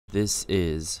This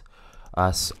is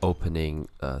us opening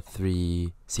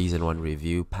 3 season 1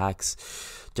 review packs.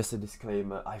 Just a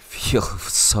disclaimer, I feel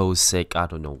so sick, I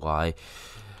don't know why.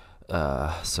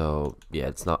 So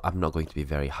yeah, I'm not going to be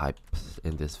very hyped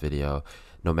in this video,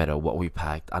 no matter what we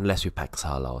packed, unless we pack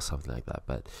Salah or something like that.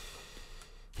 But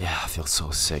yeah, I feel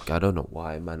so sick. I don't know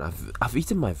why, man. I've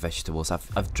eaten my vegetables.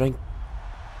 I've drank.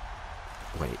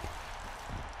 Wait.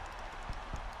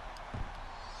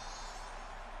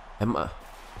 Am I?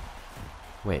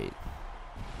 Wait.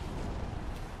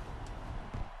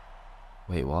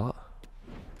 Wait, what?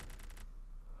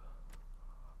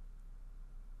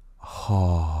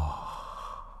 Oh.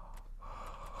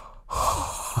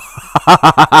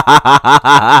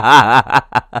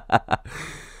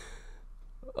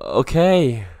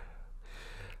 Okay.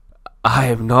 I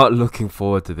am not looking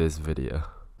forward to this video.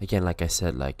 Again, like I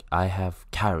said, I have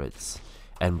carrots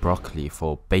and broccoli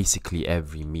for basically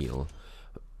every meal.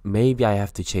 Maybe I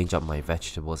have to change up my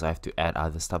vegetables. I have to add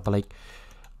other stuff. But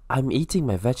I'm eating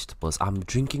my vegetables. I'm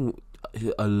drinking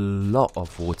a lot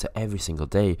of water every single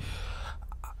day.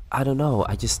 I don't know.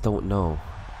 I just don't know.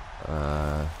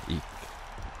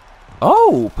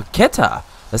 Oh, Paqueta.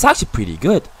 That's actually pretty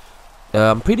good.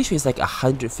 I'm pretty sure it's like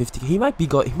 150. He might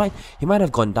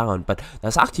have gone down, but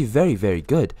that's actually very, very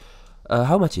good.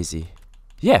 How much is he?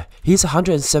 Yeah, he's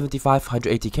 175,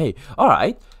 180k. All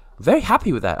right. Very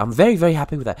happy with that. I'm very, very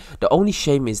happy with that. The only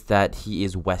shame is that he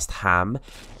is West Ham,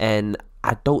 and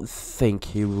I don't think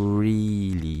he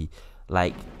really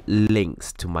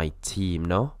links to my team.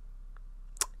 No.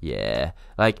 Yeah,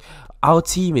 our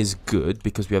team is good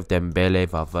because we have Dembele,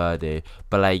 Valverde,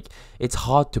 but it's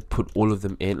hard to put all of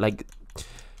them in.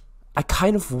 I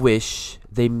kind of wish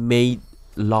they made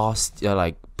last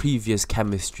previous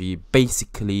chemistry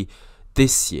basically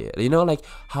this year. You know,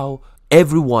 how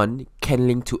everyone can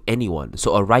link to anyone.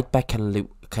 So a right back can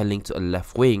link to a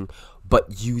left wing,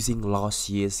 but using last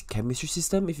year's chemistry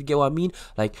system, if you get what I mean.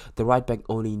 The right back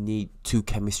only need 2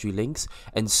 chemistry links,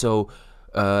 and so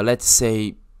let's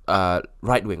say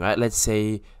right wing, right? Let's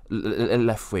say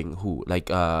left wing, who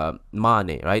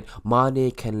Mane, right?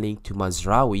 Mane can link to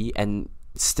Mazraoui and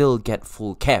still get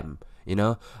full chem. You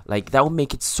know, that would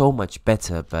make it so much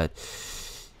better. But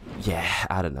yeah,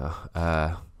 I don't know.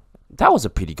 That was a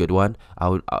pretty good one. I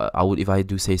would, if I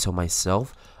do say so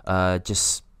myself.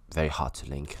 Just very hard to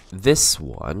link. This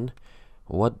one,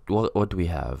 what do we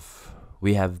have?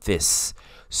 We have this.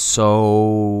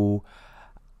 So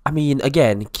I mean,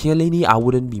 again, Chiellini, I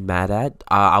wouldn't be mad at.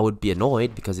 I would be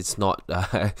annoyed because it's not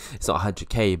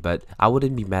 100k, but I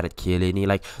wouldn't be mad at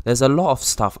Chiellini. There's a lot of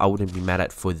stuff I wouldn't be mad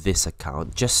at for this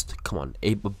account. Just come on,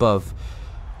 above.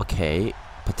 Okay,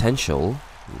 potential.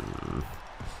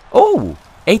 Oh,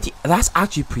 80. That's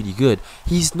actually pretty good.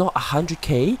 He's not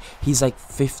 100k. He's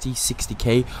 50,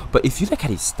 60k. But if you look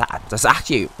at his stats, that's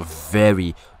actually a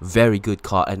very, very good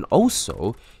card. And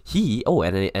also,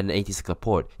 and an 86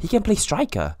 Laporte. He can play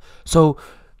striker. So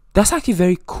that's actually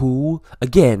very cool.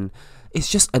 Again, it's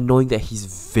just annoying that he's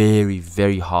very,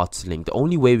 very hard to link. The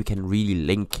only way we can really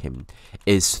link him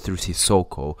is through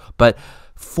Sissoko. But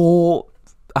for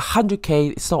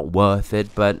 100k, it's not worth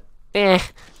it. But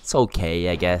it's okay,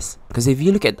 I guess. Because if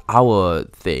you look at our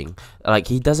thing,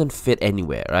 he doesn't fit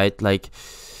anywhere, right?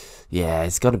 Yeah,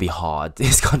 it's gonna be hard.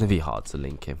 It's gonna be hard to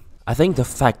link him. I think the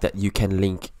fact that you can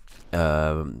link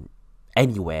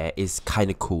anywhere is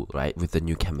kind of cool, right? With the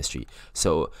new chemistry.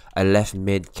 So a left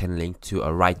mid can link to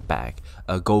a right back,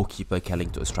 a goalkeeper can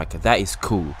link to a striker. That is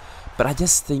cool. But I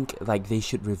just think they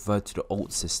should revert to the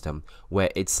old system where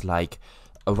it's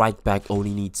a right back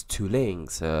only needs 2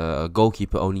 links, a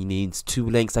goalkeeper only needs 2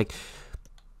 links.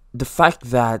 The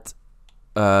fact that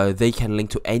they can link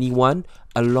to anyone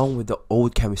along with the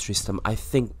old chemistry system, I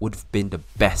think would have been the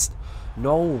best.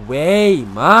 No way,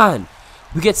 man.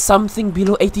 We get something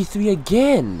below 83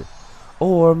 again.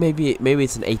 Or maybe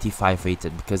it's an 85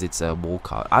 rated because it's a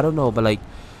walkout. I don't know, but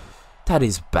that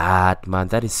is bad, man.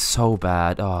 That is so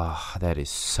bad. Oh, that is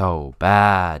so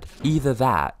bad. Either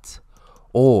that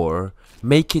or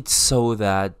make it so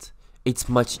that it's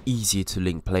much easier to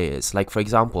link players. For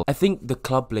example, I think the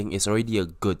club link is already a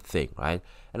good thing, right?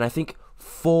 And I think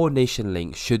 4 nation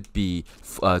link should be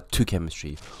 2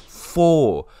 chemistry.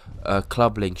 4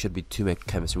 club link should be 2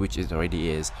 chemistry, which it already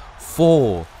is.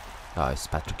 4 it's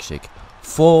Patrick Schick.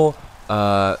 4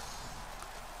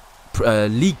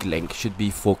 league link should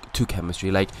be 2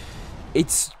 chemistry.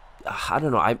 It's, I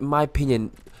don't know, in my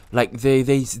opinion,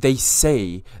 they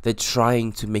say they're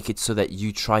trying to make it so that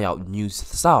you try out new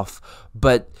stuff,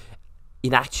 but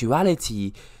in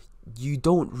actuality you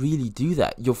don't really do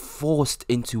that. You're forced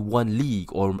into 1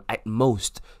 league or at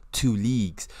most 2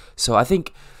 leagues. So I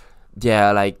think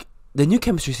yeah, like the new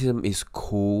chemistry system is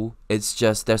cool. It's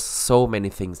just there's so many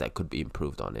things that could be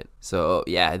improved on it. So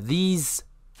yeah, these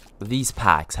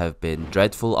packs have been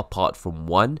dreadful apart from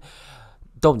one.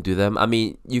 Don't do them. I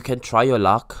mean, you can try your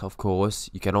luck, of course.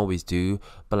 You can always do,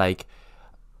 but like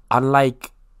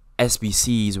unlike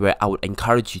SBCs where I would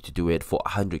encourage you to do it for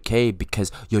 100k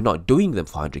because you're not doing them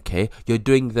for 100k, you're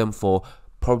doing them for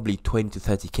probably 20 to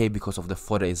 30k because of the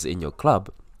fodder is in your club.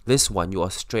 This one you are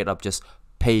straight up just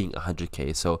paying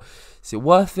 100k. So is it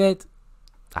worth it?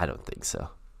 I don't think so.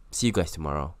 See you guys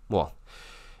tomorrow. Well,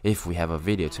 if we have a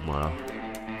video tomorrow.